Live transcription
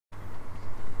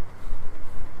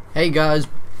Hey guys,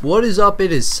 what is up?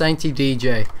 It is Sancty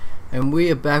DJ, and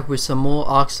we are back with some more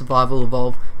Ark Survival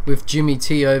Evolved with Jimmy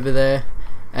T over there.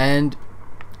 And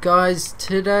guys,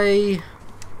 today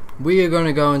we are going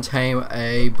to go and tame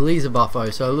a Blazer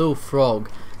Buffo, so a little frog,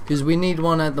 because we need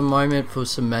one at the moment for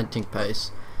cementing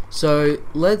paste. So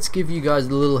let's give you guys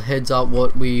a little heads up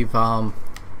what we've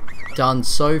done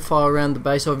so far around the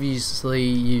base. Obviously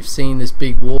you've seen this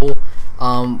big wall.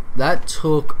 That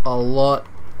took a lot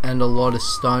of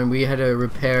stone. We had to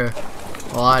repair,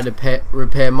 well, I had to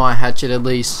repair my hatchet at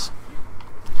least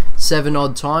 7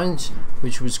 odd times,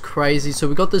 which was crazy. So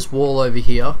we got this wall over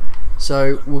here,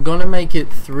 so we're gonna make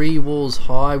it 3 walls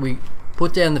high. We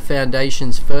put down the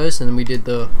foundations first and then we did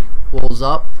the walls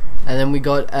up, and then we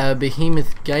got a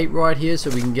behemoth gate right here so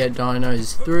we can get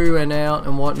dinos through and out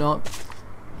and whatnot.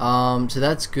 So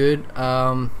that's good.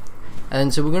 And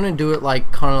so we're gonna do it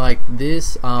like kind of like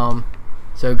this,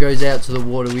 so it goes out to the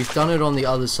water. We've done it on the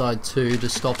other side too to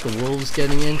stop the wolves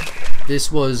getting in.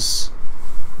 This was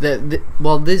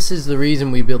well, this is the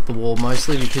reason we built the wall,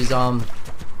 mostly because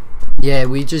yeah,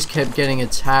 we just kept getting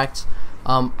attacked.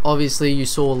 Obviously you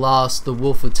saw last the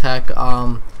wolf attack,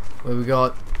 where we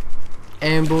got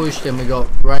ambushed and we got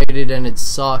raided and it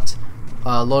sucked.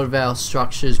 A lot of our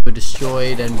structures were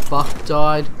destroyed and Buck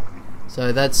died,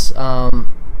 so that's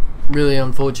really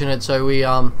unfortunate. So we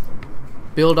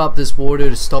build up this water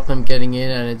to stop them getting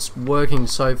in, and it's working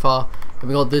so far. And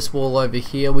we got this wall over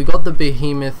here. We got the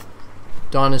behemoth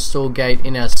dinosaur gate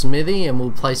in our smithy and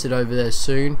we'll place it over there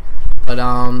soon, but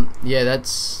yeah,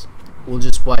 we'll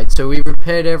just wait. So we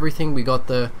repaired everything. We got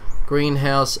the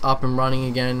greenhouse up and running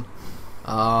again.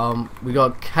 We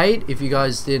got Kate, if you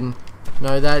guys didn't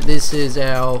know that. This is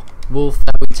our wolf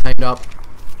that we tamed up.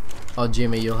 Oh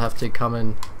Jimmy, you'll have to come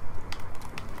and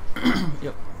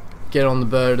yep, get on the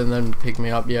bird and then pick me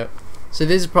up. Yep. So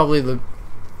this is probably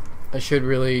I should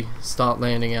really start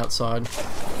landing outside.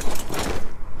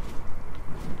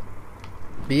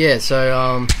 But yeah,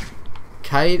 so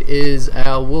Kate is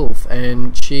our wolf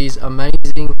and she's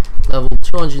amazing, level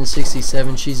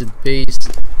 267. She's a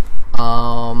beast.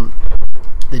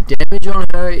 The damage on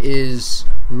her is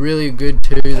really good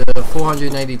too. The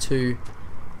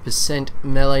 482%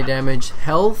 melee damage.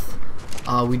 Health,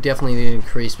 we definitely need to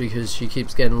increase because she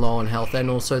keeps getting low on health, and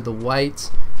also the weight.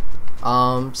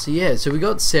 So yeah, so we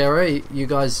got Sarah. You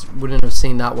guys wouldn't have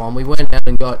seen that one. We went out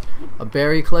and got a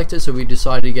berry collector, so we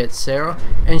decided to get Sarah,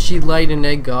 and she laid an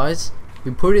egg, guys.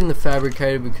 We put it in the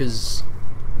fabricator because,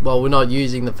 well, we're not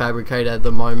using the fabricator at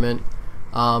the moment.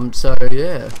 So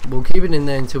yeah, we'll keep it in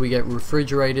there until we get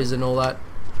refrigerators and all that.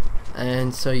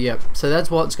 And so yeah, so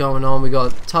that's what's going on. We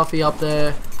got Tuffy up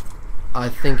there. I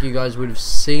think you guys would have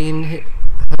seen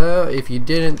her. If you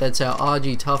didn't, that's our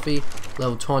RG Tuffy,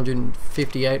 level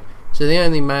 258. So the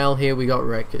only male here, we got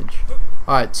Wreckage.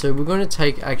 Alright, so we're going to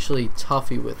take actually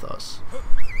Tuffy with us.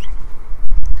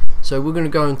 So we're going to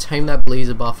go and tame that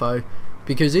Blazer Buffo,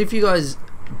 because if you guys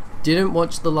didn't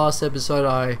watch the last episode,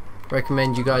 I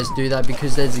recommend you guys do that,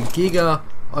 because there's a Giga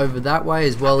over that way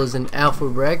as well as an Alpha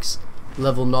Rex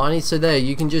level 90. So there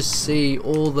you can just see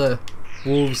all the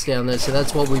wolves down there. So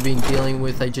that's what we've been dealing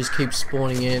with. They just keep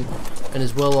spawning in, and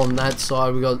as well on that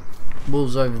side we got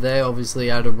wolves over there,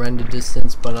 obviously out of render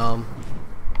distance. But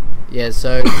yeah,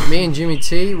 so me and Jimmy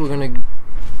T, we're gonna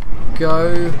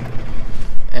go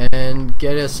and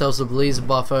get ourselves a Blazer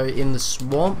Buffo in the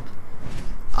swamp.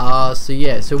 So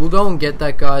yeah, so we'll go and get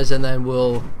that, guys, and then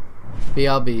we'll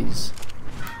BRBs.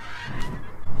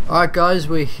 Alright guys,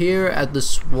 we're here at the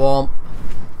swamp.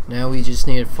 Now we just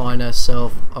need to find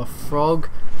ourselves a frog.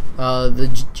 The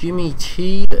Jimmy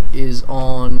T is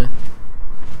on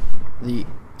the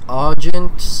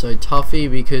Argent, so Tuffy,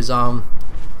 because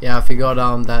yeah, I forgot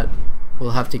that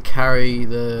we'll have to carry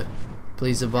the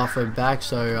Blazer Buffo back,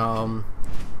 so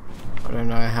I don't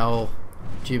know how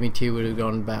Jimmy T would have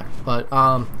gone back, but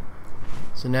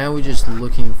so now we're just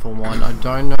looking for one. I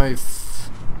don't know if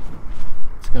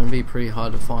it's gonna be pretty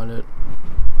hard to find it.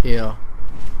 Here,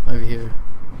 over here,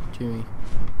 Jimmy.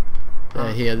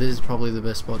 Yeah, here. This is probably the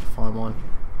best spot to find one.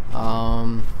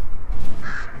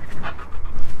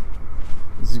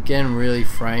 This is getting really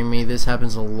framey. This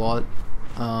happens a lot,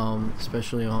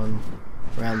 especially around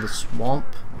the swamp.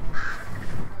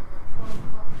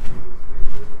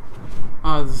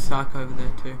 oh, there's a shark over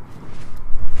there too.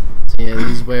 So yeah, this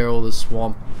is where all the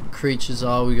swamp creatures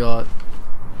are. We got.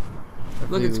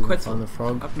 Look, it's Quetzal. Find the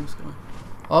frog. Up in the sky.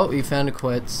 Oh, you found a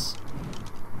Quetz.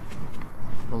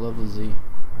 What level is he?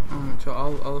 So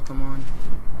I'll look on mine.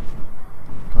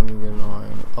 Can't even get an eye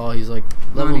on it. Oh, he's like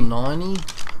level 90?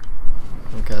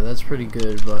 Okay, that's pretty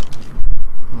good, but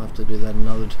I'll have to do that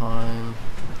another time.